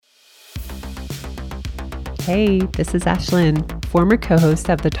Hey, this is Ashlyn, former co-host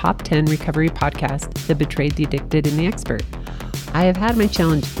of the Top 10 Recovery podcast, The Betrayed, the Addicted, and the Expert. I have had my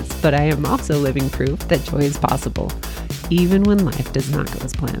challenges, but I am also living proof that joy is possible, even when life does not go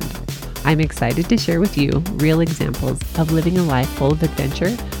as planned. I'm excited to share with you real examples of living a life full of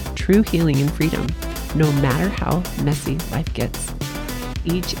adventure, true healing, and freedom, no matter how messy life gets.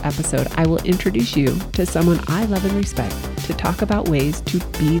 Each episode, I will introduce you to someone I love and respect to talk about ways to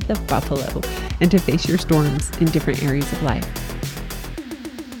be the buffalo and to face your storms in different areas of life.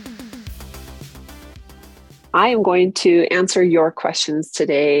 I am going to answer your questions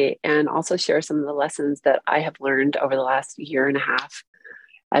today and also share some of the lessons that I have learned over the last year and a half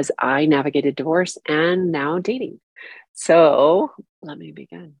as I navigated divorce and now dating. So let me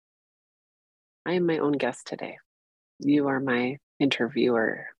begin. I am my own guest today. You are my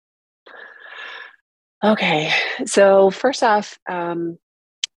interviewer. Okay, so first off,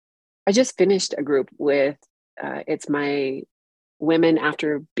 I just finished a group with, it's my Women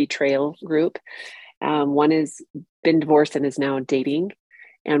After Betrayal group. One is been divorced and is now dating,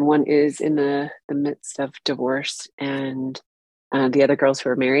 and one is in the midst of divorce, and the other girls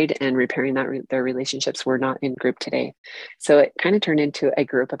who are married and repairing their relationships were not in group today. So it kind of turned into a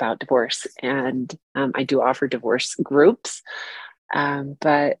group about divorce, and I do offer divorce groups,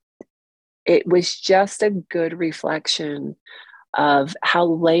 but it was just a good reflection of how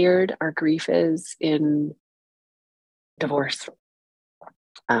layered our grief is in divorce.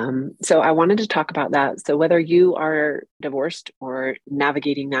 So I wanted to talk about that. So whether you are divorced or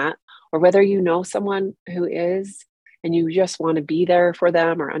navigating that, or whether you know someone who is, and you just want to be there for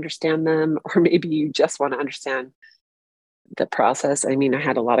them or understand them, or maybe you just want to understand the process. I mean, I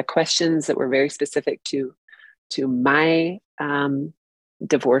had a lot of questions that were very specific to my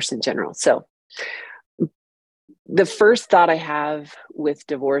divorce in general. So the first thought I have with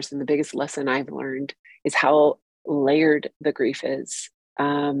divorce, and the biggest lesson I've learned, is how layered the grief is.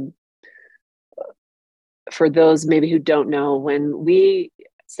 For those maybe who don't know, when we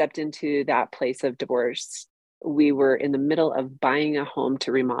stepped into that place of divorce, we were in the middle of buying a home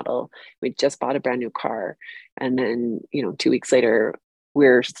to remodel. We just bought a brand new car. And then, 2 weeks later,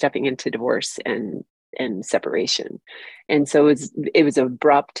 we're stepping into divorce and separation. And so it was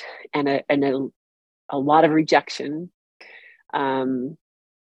abrupt and a lot of rejection, and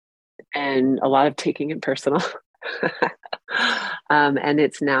a lot of taking it personal. And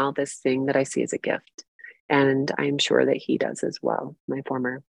it's now this thing that I see as a gift. And I'm sure that he does as well, my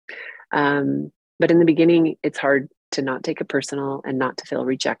former. But in the beginning, it's hard to not take it personal and not to feel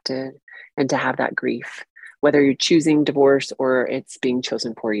rejected and to have that grief, whether you're choosing divorce or it's being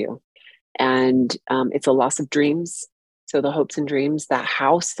chosen for you. And it's a loss of dreams. So the hopes and dreams, that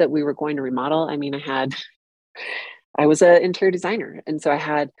house that we were going to remodel, I mean, I was an interior designer. And so I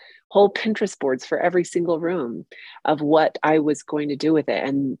had whole Pinterest boards for every single room of what I was going to do with it.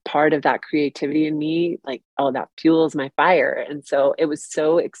 And part of that creativity in me, like, oh, that fuels my fire. And so it was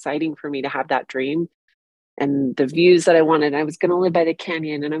so exciting for me to have that dream and the views that I wanted. I was going to live by the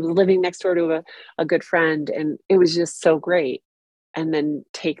canyon, and I was living next door to a good friend. And it was just so great. And then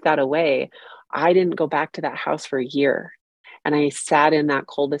take that away. I didn't go back to that house for a year. And I sat in that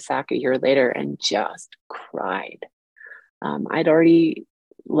cul-de-sac a year later and just cried. I'd already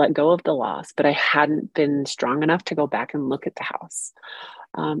let go of the loss, but I hadn't been strong enough to go back and look at the house.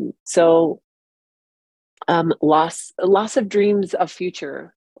 Loss of dreams of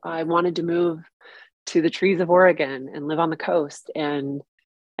future. I wanted to move to the trees of Oregon and live on the coast. And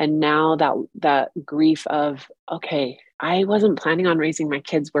now that grief of, okay, I wasn't planning on raising my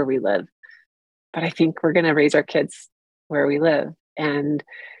kids where we live, but I think we're going to raise our kids where we live. And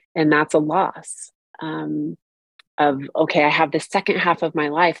that's a loss. Of, okay, I have the second half of my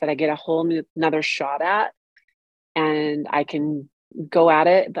life that I get a whole another shot at, and I can go at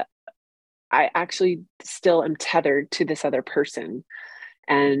it, but I actually still am tethered to this other person,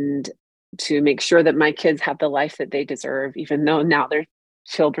 and to make sure that my kids have the life that they deserve, even though now they're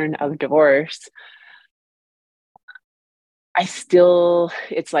children of divorce.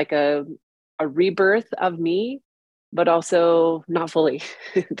 It's like a rebirth of me, but also not fully.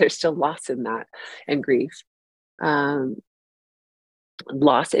 There's still loss in that and grief.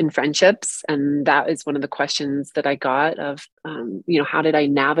 Loss in friendships. And that is one of the questions that I got of, how did I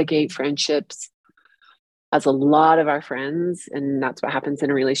navigate friendships, as a lot of our friends, and that's what happens in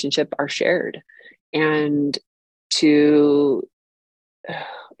a relationship, are shared. And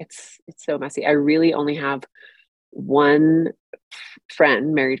it's so messy. I really only have one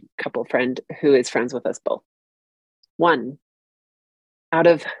friend, married couple friend, who is friends with us both. One out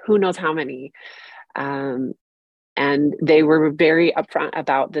of who knows how many. And they were very upfront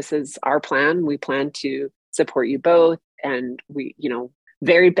about, this is our plan. We plan to support you both. And we,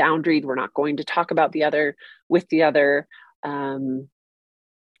 very boundaried. We're not going to talk about the other with the other. And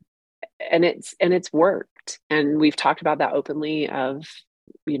it's worked. And we've talked about that openly of,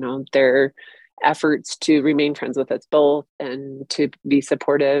 their efforts to remain friends with us both and to be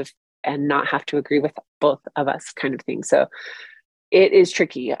supportive and not have to agree with both of us, kind of thing. So it is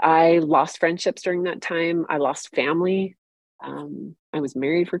tricky. I lost friendships during that time. I lost family. I was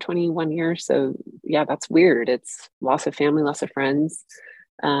married for 21 years. So yeah, that's weird. It's loss of family, loss of friends.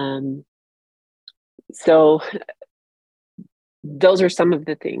 So those are some of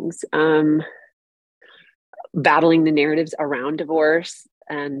the things. Battling the narratives around divorce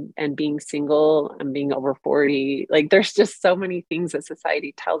and being single and being over 40. Like, there's just so many things that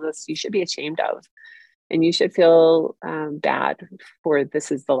society tells us you should be ashamed of. And you should feel bad for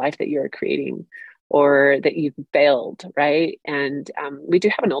this is the life that you're creating, or that you've failed, right? And we do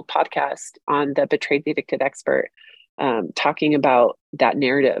have an old podcast on the Betrayed the Addicted Expert, talking about that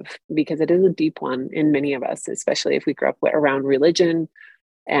narrative, because it is a deep one in many of us, especially if we grew up around religion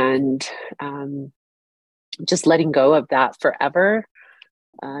and just letting go of that forever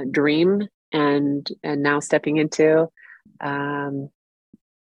dream, and now stepping into the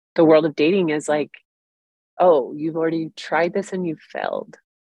world of dating is like, oh, you've already tried this and you've failed.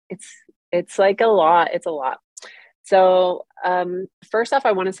 It's like a lot. It's a lot. So first off,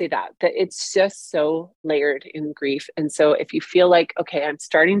 I want to say that it's just so layered in grief. And so if you feel like, okay, I'm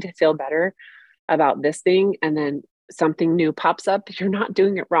starting to feel better about this thing, and then something new pops up, you're not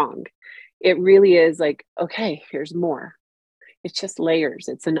doing it wrong. It really is like, okay, here's more. It's just layers.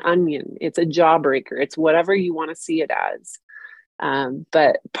 It's an onion. It's a jawbreaker. It's whatever you want to see it as.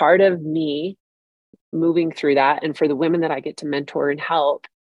 But part of me moving through that, and for the women that I get to mentor and help,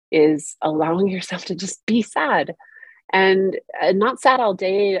 is allowing yourself to just be sad, and not sad all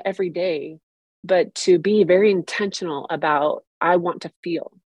day, every day, but to be very intentional about, I want to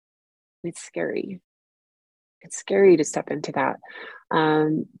feel. It's scary. It's scary to step into that.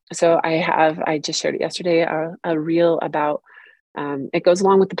 So I just shared it yesterday, a reel about, it goes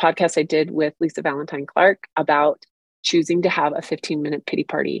along with the podcast I did with Lisa Valentine Clark about choosing to have a 15-minute pity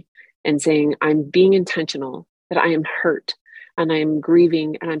party and saying, I'm being intentional, that I am hurt and I'm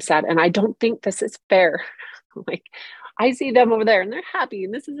grieving and I'm sad. And I don't think this is fair. Like, I see them over there and they're happy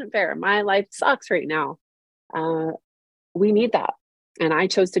and this isn't fair. My life sucks right now. We need that. And I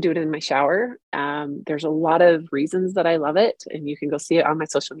chose to do it in my shower. There's a lot of reasons that I love it, and you can go see it on my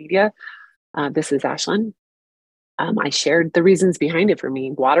social media. This is Ashlyn. I shared the reasons behind it for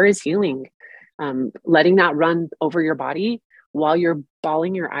me. Water is healing. Letting that run over your body while you're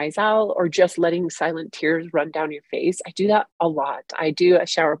bawling your eyes out, or just letting silent tears run down your face. I do that a lot. I do a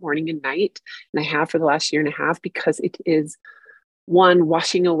shower morning and night, and I have for the last year and a half, because it is, one,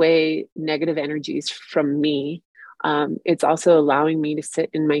 washing away negative energies from me. It's also allowing me to sit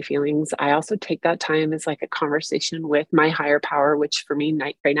in my feelings. I also take that time as like a conversation with my higher power, which for me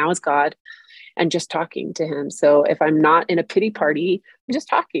right now is God, and just talking to him. So if I'm not in a pity party, I'm just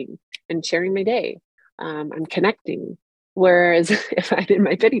talking and sharing my day. I'm connecting. Whereas if I'm in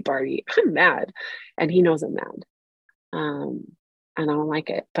my pity party, I'm mad, and he knows I'm mad. And I don't like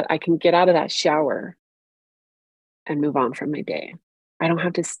it, but I can get out of that shower and move on from my day. I don't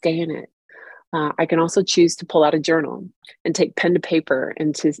have to stay in it. I can also choose to pull out a journal and take pen to paper,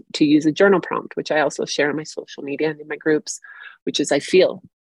 and to use a journal prompt, which I also share on my social media and in my groups, which is I feel,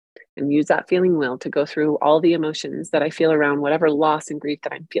 and use that feeling wheel to go through all the emotions that I feel around whatever loss and grief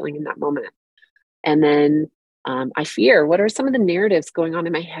that I'm feeling in that moment. And then I fear, what are some of the narratives going on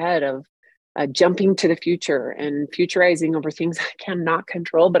in my head of jumping to the future and futurizing over things I cannot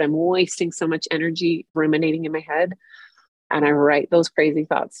control, but I'm wasting so much energy ruminating in my head. And I write those crazy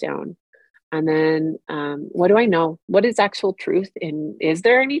thoughts down. And then what do I know? What is actual truth? And is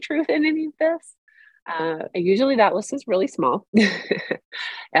there any truth in any of this? Usually that list is really small.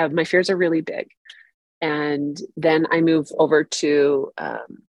 My fears are really big. And then I move over to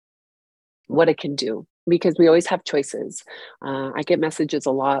what I can do, because we always have choices. I get messages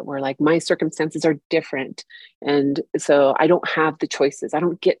a lot where like, my circumstances are different. And so I don't have the choices. I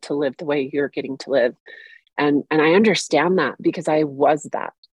don't get to live the way you're getting to live. And I understand that, because I was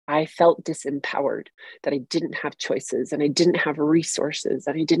that. I felt disempowered, that I didn't have choices and I didn't have resources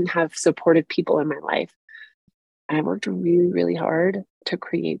and I didn't have supportive people in my life. And I worked really, really hard to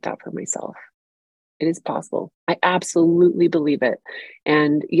create that for myself. It is possible. I absolutely believe it.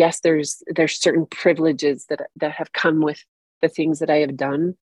 And yes, there's certain privileges that have come with the things that I have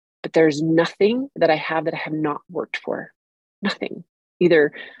done, but there's nothing that I have not worked for. Nothing,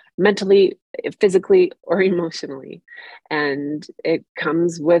 either mentally, physically, or emotionally. And it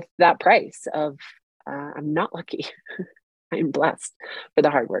comes with that price of I'm not lucky. I'm blessed for the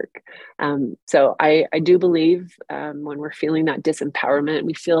hard work. So I do believe when we're feeling that disempowerment,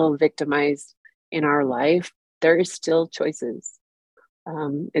 we feel victimized in our life, there is still choices.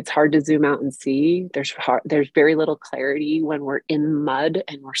 It's hard to zoom out and see. There's very little clarity when we're in mud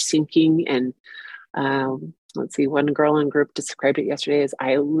and we're sinking. And let's see, one girl in group described it yesterday as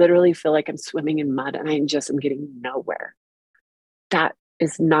I literally feel like I'm swimming in mud and I just am getting nowhere. That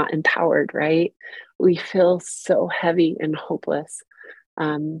is not empowered, right? We feel so heavy and hopeless.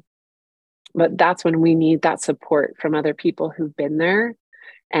 Um, but that's when we need that support from other people who've been there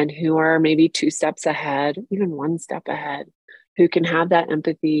and who are maybe two steps ahead, even one step ahead, who can have that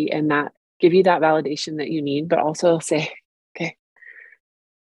empathy and that give you that validation that you need, but also say, okay,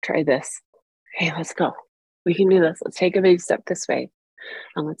 try this. Hey, let's go. We can do this. Let's take a big step this way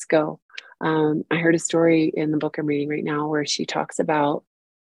and let's go. I heard a story in the book I'm reading right now where she talks about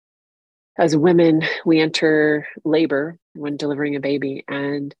as women, we enter labor when delivering a baby,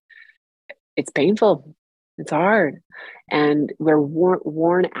 and it's painful. It's hard. And we're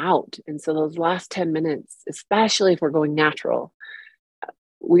worn out. And so those last 10 minutes, especially if we're going natural,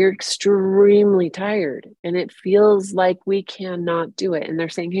 we're extremely tired and it feels like we cannot do it. And they're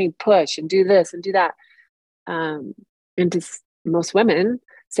saying, hey, push and do this and do that. Um, and to most women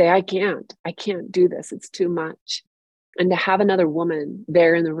say, I can't do this. It's too much. And to have another woman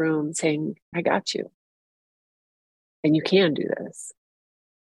there in the room saying, I got you and you can do this.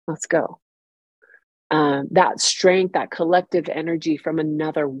 Let's go. That strength, that collective energy from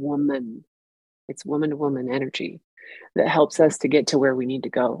another woman, it's woman to woman energy that helps us to get to where we need to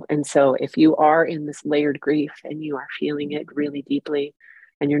go. And so if you are in this layered grief and you are feeling it really deeply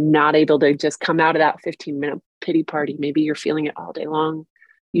and you're not able to just come out of that 15-minute pity party, maybe you're feeling it all day long,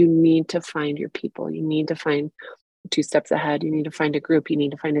 you need to find your people. You need to find two steps ahead. You need to find a group. You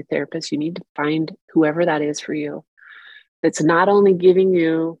need to find a therapist. You need to find whoever that is for you. That's not only giving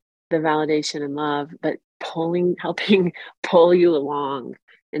you the validation and love, but helping pull you along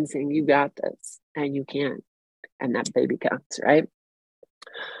and saying, you got this and you can. And that baby counts, right?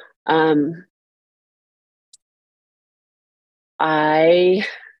 I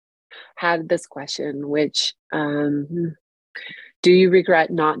had this question, which do you regret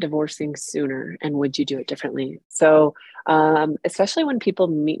not divorcing sooner and would you do it differently? So, especially when people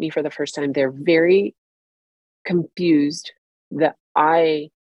meet me for the first time, they're very confused that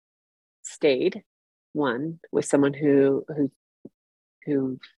I stayed one with someone who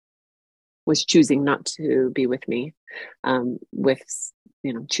was choosing not to be with me, with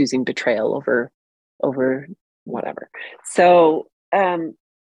choosing betrayal over whatever. So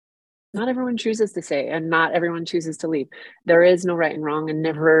not everyone chooses to stay and not everyone chooses to leave. There is no right and wrong and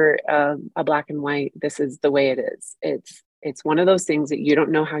never a black and white. This is the way it is. It's one of those things that you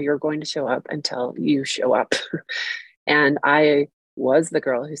don't know how you're going to show up until you show up. And I was the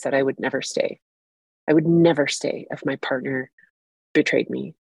girl who said I would never stay. I would never stay if my partner betrayed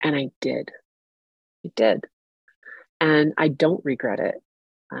me. And I did. I did. And I don't regret it.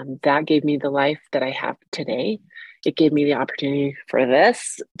 That gave me the life that I have today. It gave me the opportunity for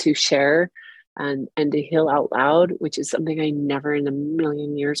this to share and to heal out loud, which is something I never in a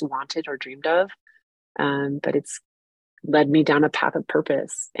million years wanted or dreamed of. But it's led me down a path of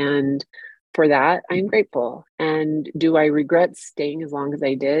purpose. And for that, I'm grateful. And do I regret staying as long as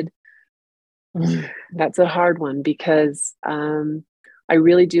I did? That's a hard one because I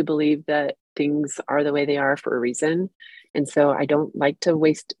really do believe that things are the way they are for a reason. And so I don't like to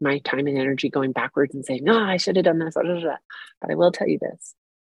waste my time and energy going backwards and saying, no, I should have done this. Blah, blah, blah. But I will tell you this.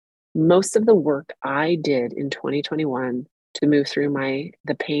 Most of the work I did in 2021 to move through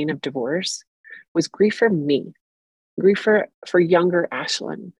the pain of divorce was grief for me, grief for younger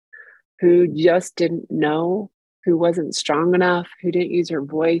Ashlyn, who just didn't know, who wasn't strong enough, who didn't use her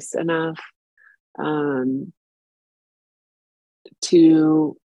voice enough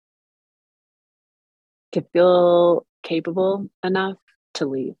to feel capable enough to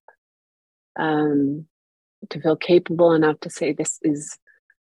leave, to feel capable enough to say this is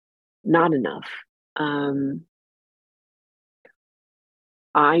not enough.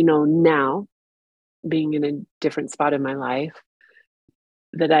 I know now, being in a different spot in my life,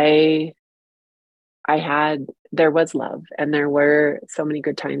 that there was love and there were so many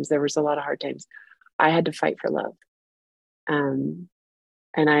good times. There was a lot of hard times. I had to fight for love. And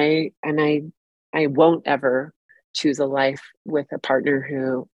I won't ever choose a life with a partner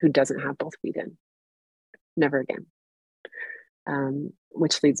who doesn't have both feet in. Never again.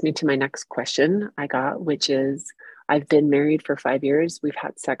 Which leads me to my next question I got, which is, I've been married for 5 years. We've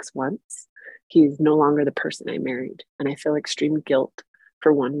had sex once. He's no longer the person I married, and I feel extreme guilt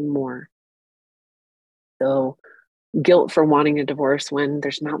for wanting more. So guilt for wanting a divorce when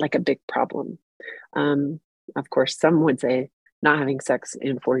there's not like a big problem. Um, of course, some would say not having sex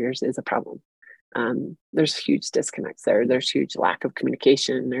in 4 years is a problem. There's huge disconnects there. There's huge lack of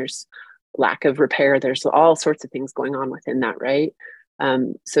communication. There's lack of repair. There's all sorts of things going on within that, right?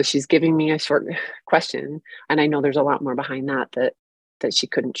 So she's giving me a short question, and I know there's a lot more behind that she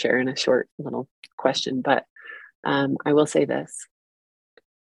couldn't share in a short little question. But I will say this: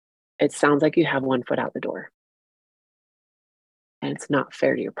 it sounds like you have one foot out the door, and it's not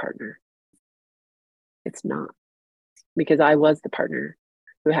fair to your partner. It's not, because I was the partner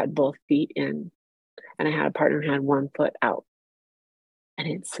who had both feet in, and I had a partner who had one foot out, and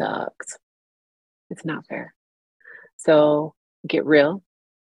it sucks. It's not fair. So get real,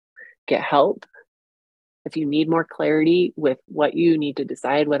 get help. If you need more clarity with what you need to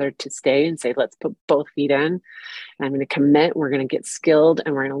decide whether to stay and say, let's put both feet in, and I'm going to commit, we're going to get skilled,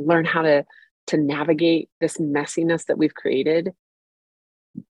 and we're going to learn how to navigate this messiness that we've created.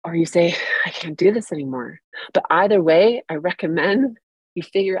 Or you say, I can't do this anymore. But either way, I recommend you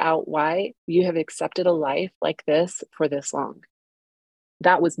figure out why you have accepted a life like this for this long.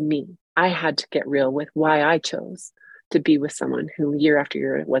 That was me. I had to get real with why I chose to be with someone who year after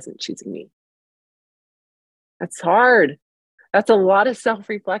year wasn't choosing me. That's hard. That's a lot of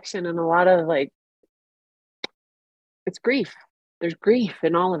self-reflection and a lot of it's grief. There's grief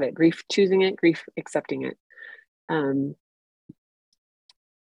in all of it. Grief choosing it, grief accepting it.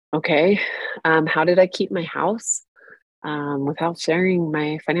 Okay. How did I keep my house without sharing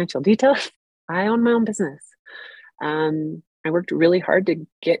my financial details? I own my own business. I worked really hard to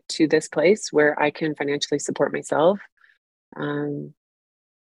get to this place where I can financially support myself. Um,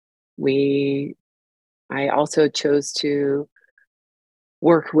 I also chose to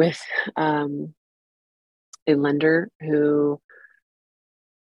work with a lender who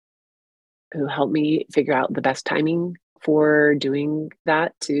helped me figure out the best timing for doing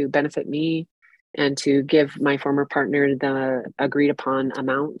that to benefit me and to give my former partner the agreed upon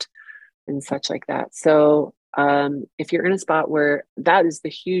amount and such like that. So if you're in a spot where that is the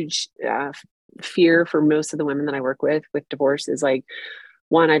huge fear for most of the women that I work with divorce is like,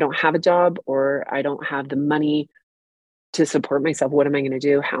 one, I don't have a job, or I don't have the money to support myself. What am I going to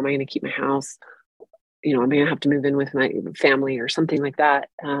do? How am I going to keep my house? I'm going to have to move in with my family or something like that.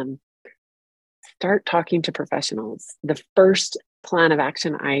 Start talking to professionals. The first plan of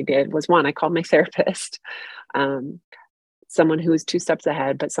action I did was, one, I called my therapist, someone who was 2 steps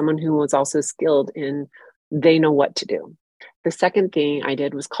ahead, but someone who was also skilled in, they know what to do. The second thing I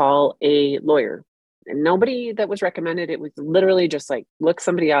did was call a lawyer. And nobody that was recommended. It was literally just like, look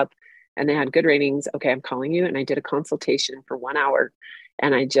somebody up, and they had good ratings. Okay, I'm calling you. And I did a consultation for 1 hour.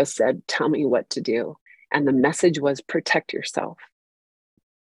 And I just said, tell me what to do. And the message was, protect yourself.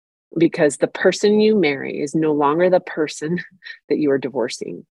 Because the person you marry is no longer the person that you are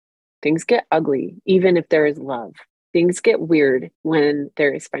divorcing. Things get ugly, even if there is love. Things get weird when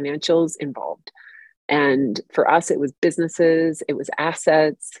there is financials involved. And for us, it was businesses, it was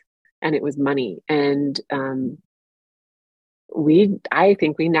assets, and it was money. And I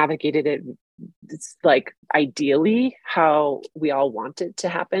think we navigated it, it's like ideally how we all want it to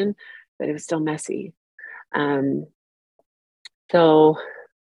happen, but it was still messy. So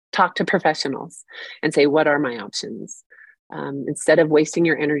talk to professionals and say, what are my options? Instead of wasting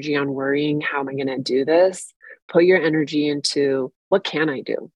your energy on worrying, how am I going to do this? Put your energy into, what can I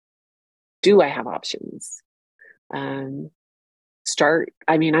do? Do I have options? I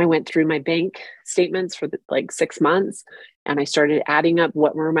went through my bank statements for 6 months, and I started adding up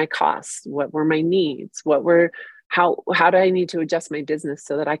what were my costs, what were my needs, how do I need to adjust my business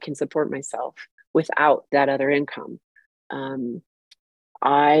so that I can support myself without that other income.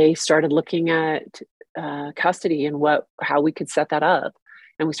 I started looking at custody and how we could set that up.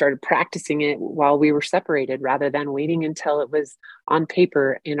 And we started practicing it while we were separated rather than waiting until it was on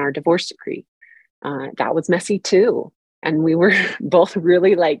paper in our divorce decree. That was messy too. And we were both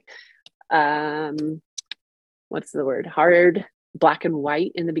really what's the word? Hard, black and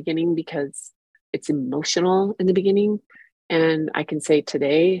white in the beginning, because it's emotional in the beginning. And I can say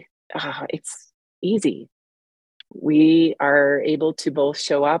today, it's easy. We are able to both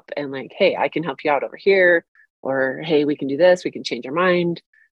show up and hey, I can help you out over here, or hey, we can do this, we can change our mind.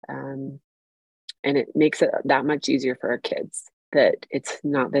 And it makes it that much easier for our kids that it's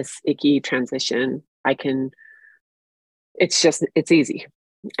not this icky transition. It's easy.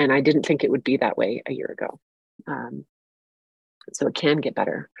 And I didn't think it would be that way a year ago. So it can get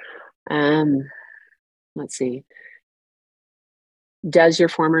better. Let's see. Does your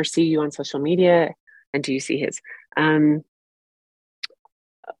former see you on social media? And do you see his?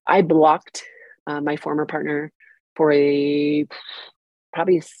 I blocked my former partner, for a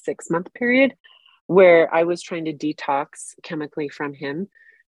probably a 6 month period where I was trying to detox chemically from him.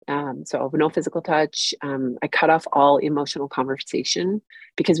 So no physical touch. I cut off all emotional conversation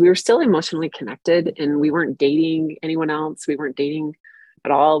because we were still emotionally connected and we weren't dating anyone else. We weren't dating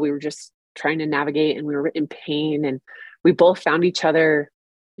at all. We were just trying to navigate, and we were in pain, and we both found each other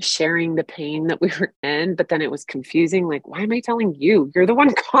sharing the pain that we were in, but then it was confusing. Like, why am I telling you? You're the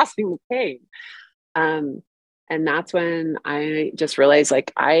one causing the pain. Um, and that's when I just realized,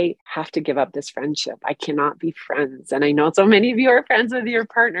 like, I have to give up this friendship. I cannot be friends. And I know so many of you are friends with your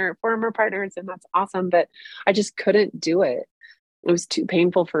partner, former partners, and that's awesome, but I just couldn't do it. It was too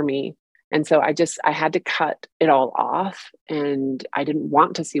painful for me. And so I had to cut it all off, and I didn't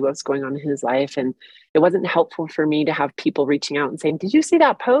want to see what was going on in his life. And it wasn't helpful for me to have people reaching out and saying, did you see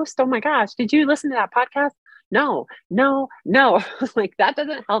that post? Oh my gosh, did you listen to that podcast? No, no, no. Like, that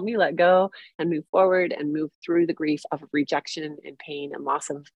doesn't help me let go and move forward and move through the grief of rejection and pain and loss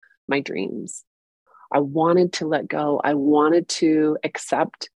of my dreams. I wanted to let go. I wanted to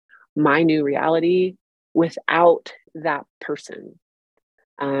accept my new reality without that person.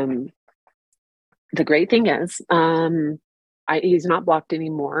 Um, the great thing is, he's not blocked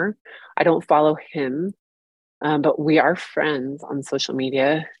anymore. I don't follow him, but we are friends on social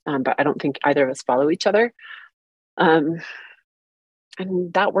media. But I don't think either of us follow each other. Um,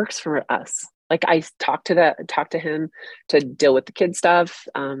 and that works for us. Like, I talk to him to deal with the kid stuff.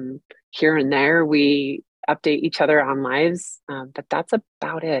 Here and there, we update each other on lives, but that's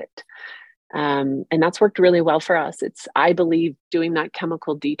about it. And that's worked really well for us. I believe, doing that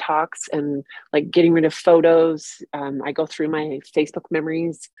chemical detox and like getting rid of photos. I go through my Facebook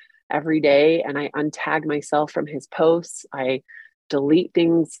memories every day and I untag myself from his posts. I delete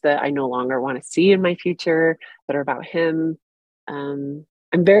things that I no longer want to see in my future that are about him. I'm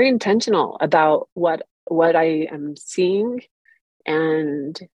very intentional about what I am seeing,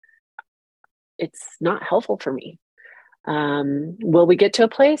 and it's not helpful for me. Will we get to a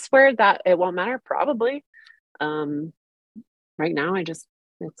place where that it won't matter? Probably. Right now, I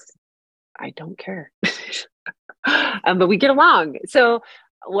don't care. But we get along. So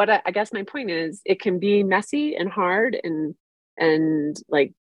I guess my point is, it can be messy and hard, and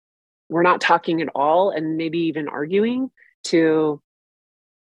like, we're not talking at all, and maybe even arguing, to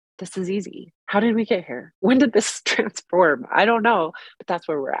this is easy. How did we get here? When did this transform? I don't know, but that's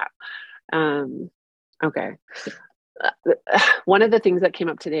where we're at. Okay. One of the things that came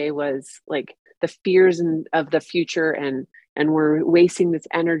up today was like the fears of the future, and we're wasting this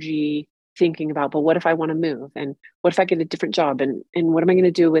energy thinking about, but what if I want to move, and what if I get a different job, and what am I going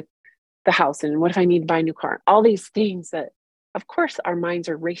to do with the house, and what if I need to buy a new car? All these things that, of course, our minds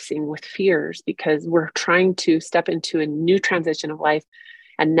are racing with fears because we're trying to step into a new transition of life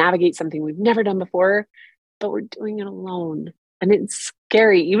and navigate something we've never done before, but we're doing it alone. And it's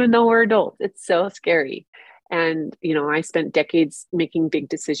scary, even though we're adults, it's so scary. And, I spent decades making big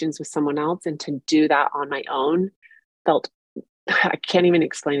decisions with someone else, and to do that on my own felt, I can't even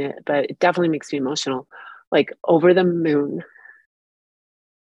explain it, but it definitely makes me emotional, like over the moon.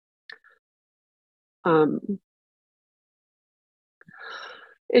 Um,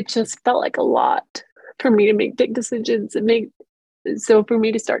 it just felt like a lot for me to make big decisions, so for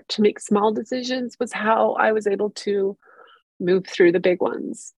me to start to make small decisions was how I was able to move through the big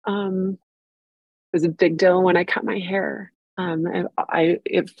ones. It was a big deal when I cut my hair.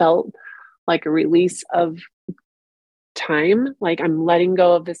 It felt like a release of time. Like, I'm letting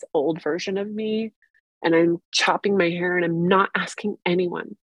go of this old version of me, and I'm chopping my hair, and I'm not asking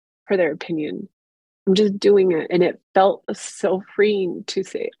anyone for their opinion. I'm just doing it. And it felt so freeing to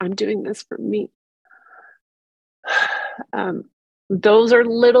say, I'm doing this for me. Um, those are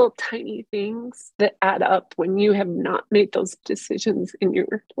little tiny things that add up when you have not made those decisions in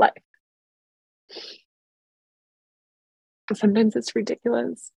your life. Sometimes it's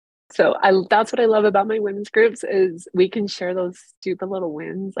ridiculous. So that's what I love about my women's groups, is we can share those stupid little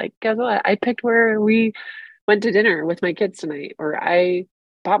wins. Like, guess what? I picked where we went to dinner with my kids tonight, or I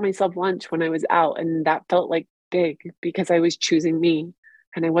bought myself lunch when I was out, and that felt like big because I was choosing me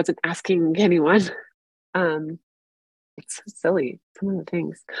and I wasn't asking anyone. Um, it's so silly, some of the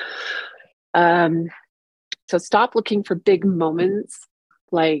things. Um, so stop looking for big moments,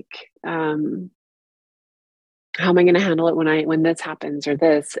 like, how am I going to handle it when this happens or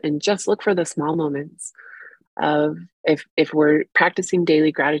this, and just look for the small moments of, if we're practicing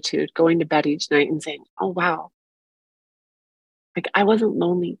daily gratitude, going to bed each night and saying, oh wow, like, I wasn't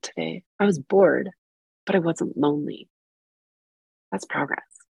lonely today. I was bored, but I wasn't lonely. That's progress.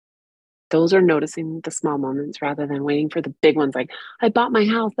 Those are noticing the small moments rather than waiting for the big ones. Like, I bought my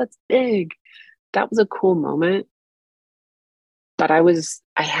house, that's big. that was a cool moment, but I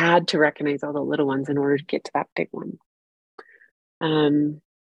had to recognize all the little ones in order to get to that big one. Um,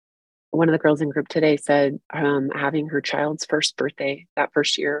 one of the girls in group today said having her child's first birthday that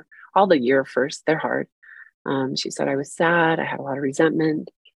first year, all the year first, they're hard. She said, I was sad. I had a lot of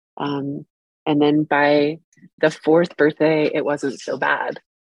resentment. And then by the fourth birthday, it wasn't so bad.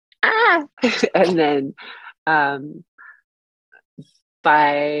 Ah! And then um,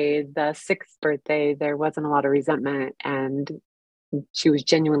 by the sixth birthday, there wasn't a lot of resentment. And she was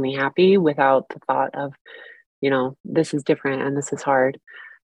genuinely happy without the thought of, this is different and this is hard.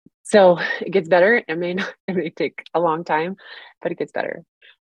 So it gets better. It may take a long time, but it gets better.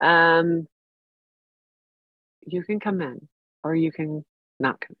 You can come in or you can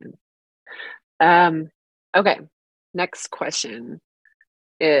not come in. Okay. Next question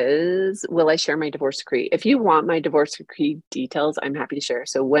is, will I share my divorce decree? If you want my divorce decree details, I'm happy to share.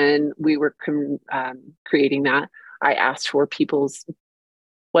 So when we were creating that, I asked for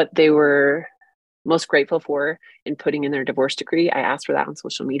what they were most grateful for in putting in their divorce decree. I asked for that on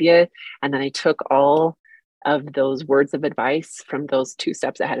social media. And then I took all of those words of advice from those two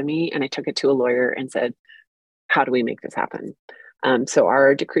steps ahead of me, and I took it to a lawyer and said, how do we make this happen? So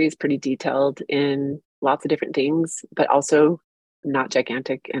our decree is pretty detailed in lots of different things, but also not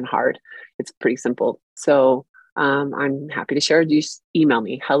gigantic and hard. It's pretty simple. So I'm happy to share. Just email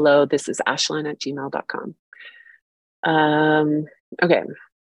me. Hello, this is ashlyn@gmail.com. Okay.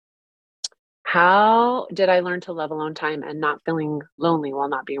 How did I learn to love alone time and not feeling lonely while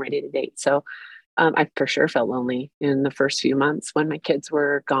not being ready to date? So I for sure felt lonely in the first few months when my kids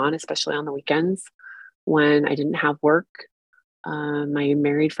were gone, especially on the weekends, when I didn't have work. My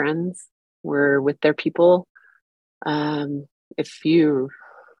married friends were with their people. If you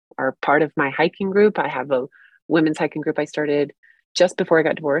are part of my hiking group, I have a women's hiking group I started just before I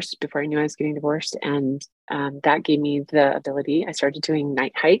got divorced, before I knew I was getting divorced. And that gave me the ability. I started doing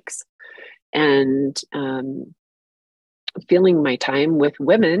night hikes and filling my time with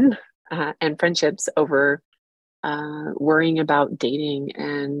women and friendships over worrying about dating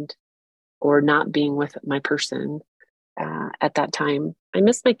or not being with my person at that time. I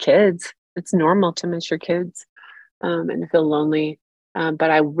miss my kids. It's normal to miss your kids and feel lonely.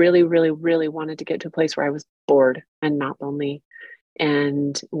 But I really, really, really wanted to get to a place where I was bored and not lonely.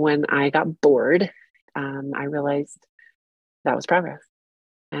 And when I got bored, I realized that was progress.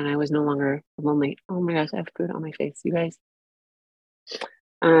 And I was no longer lonely. Oh my gosh, I have food on my face, you guys.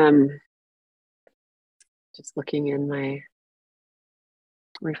 Just looking in my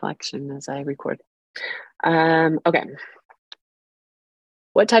reflection as I record. Okay.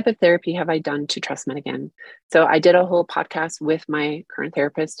 What type of therapy have I done to trust men again? So I did a whole podcast with my current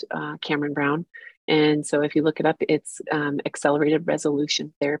therapist, Cameron Brown. And so if you look it up, it's accelerated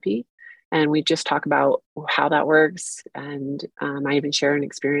resolution therapy. And we just talk about how that works. And I even share an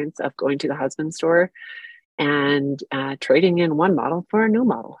experience of going to the husband store and trading in one model for a new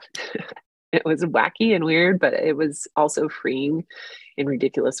model. It was wacky and weird, but it was also freeing in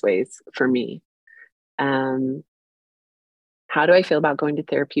ridiculous ways for me. How do I feel about going to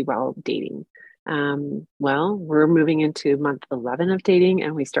therapy while dating? Well, we're moving into month 11 of dating,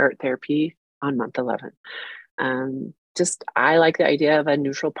 and we start therapy on month 11. I like the idea of a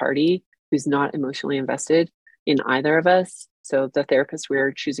neutral party who's not emotionally invested in either of us. So the therapist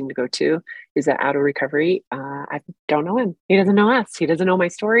we're choosing to go to is out of recovery. I don't know him. He doesn't know us. He doesn't know my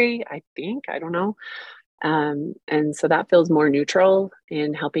story. I don't know. And so that feels more neutral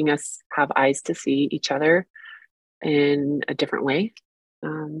in helping us have eyes to see each other in a different way.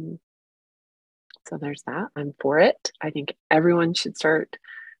 So there's that. I'm for it. I think everyone should start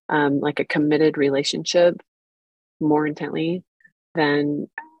like a committed relationship more intently than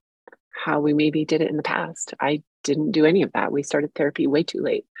how we maybe did it in the past. I didn't do any of that. We started therapy way too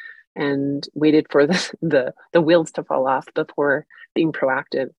late and waited for the wheels to fall off before being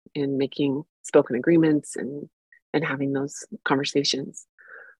proactive in making spoken agreements and having those conversations.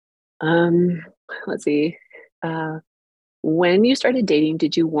 Let's see. When you started dating,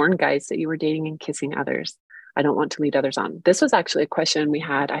 did you warn guys that you were dating and kissing others? I don't want to lead others on. This was actually a question we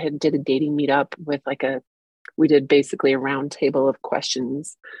had. I had did a dating meetup with we did basically a round table of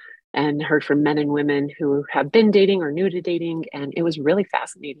questions and heard from men and women who have been dating or new to dating. And it was really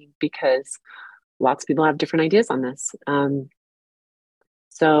fascinating because lots of people have different ideas on this.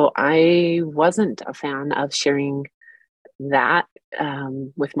 So I wasn't a fan of sharing that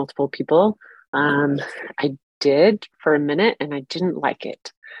with multiple people. I did for a minute and I didn't like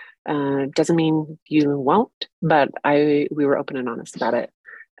it. Doesn't mean you won't, but we were open and honest about it.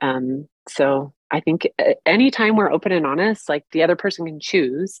 So I think anytime we're open and honest, like the other person can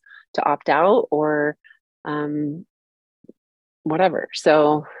choose to opt out or whatever.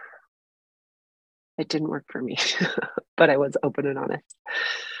 So it didn't work for me, but I was open and honest.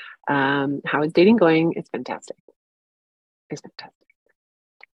 How is dating going? It's fantastic. It's fantastic.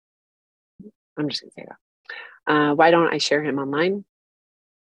 I'm just gonna say that. Why don't I share him online?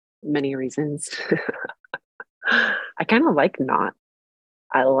 Many reasons. I kind of like not.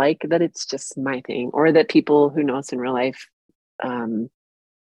 I like that it's just my thing, or that people who know us in real life,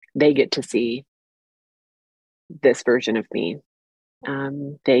 they get to see this version of me.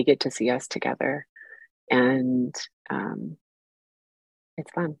 They get to see us together, and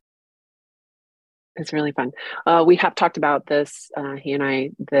it's fun. It's really fun. We have talked about this, he and I,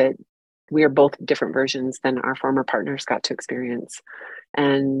 that we are both different versions than our former partners got to experience.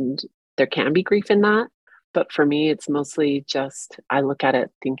 And there can be grief in that. But for me, it's mostly just, I look at it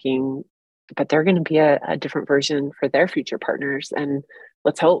thinking, but they're going to be a different version for their future partners. And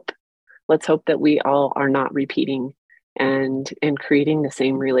let's hope that we all are not repeating and creating the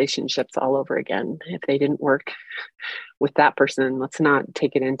same relationships all over again. If they didn't work with that person, let's not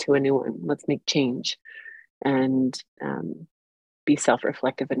take it into a new one. Let's make change and be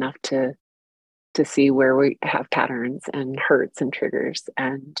self-reflective enough to see where we have patterns and hurts and triggers,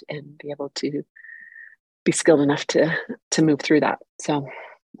 and be able to be skilled enough to move through that. So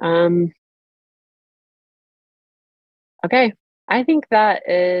okay, I think that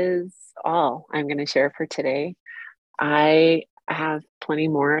is all I'm going to share for today. I have plenty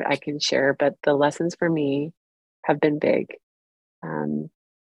more I can share, but the lessons for me have been big.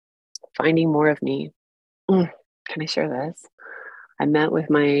 Finding more of me. Can I share this? I met with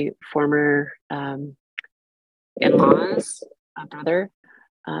my former in-laws, brother,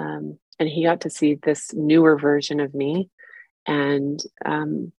 and he got to see this newer version of me. And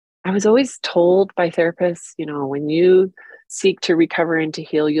I was always told by therapists, when you seek to recover and to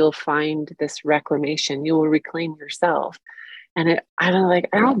heal, you'll find this reclamation. You will reclaim yourself. And I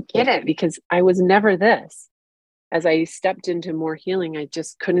don't get it, because I was never this. As I stepped into more healing, I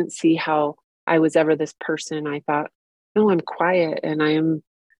just couldn't see how I was ever this person. I thought, no, I'm quiet and I'm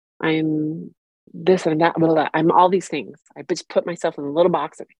this and that, blah, blah, blah. I'm all these things. I just put myself in a little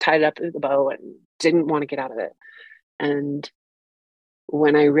box and tied it up with a bow and didn't want to get out of it. And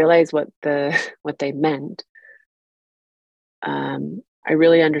when I realized what they meant, I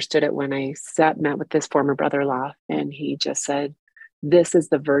really understood it when I met with this former brother-in-law, and he just said, "This is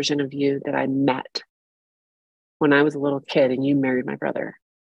the version of you that I met when I was a little kid and you married my brother.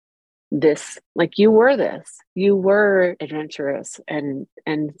 You were adventurous and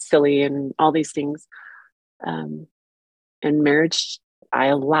silly and all these things. And marriage, I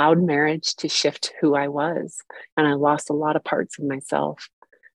allowed marriage to shift who I was, and I lost a lot of parts of myself,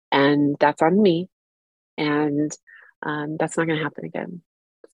 and that's on me. And that's not going to happen again.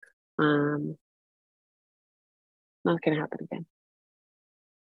 Not going to happen again."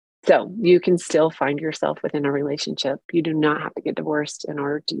 So you can still find yourself within a relationship. You do not have to get divorced in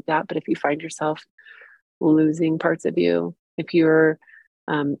order to do that. But if you find yourself losing parts of you, if your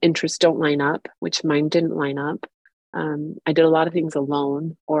interests don't line up, which mine didn't line up, I did a lot of things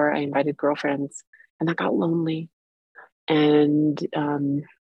alone, or I invited girlfriends, and that got lonely. And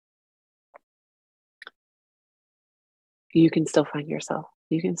you can still find yourself.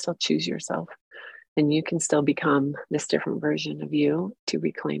 You can still choose yourself. And you can still become this different version of you to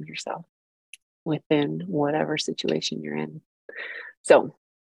reclaim yourself within whatever situation you're in. So,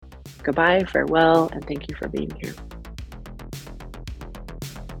 goodbye, farewell, and thank you for being here.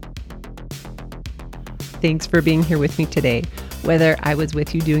 Thanks for being here with me today, whether I was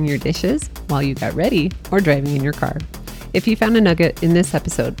with you doing your dishes while you got ready or driving in your car. If you found a nugget in this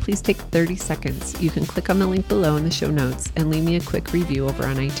episode, please take 30 seconds. You can click on the link below in the show notes and leave me a quick review over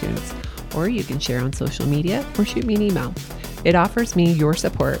on iTunes. Or you can share on social media or shoot me an email. It offers me your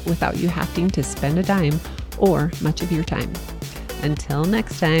support without you having to spend a dime or much of your time. Until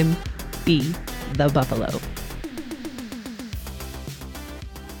next time, be the buffalo.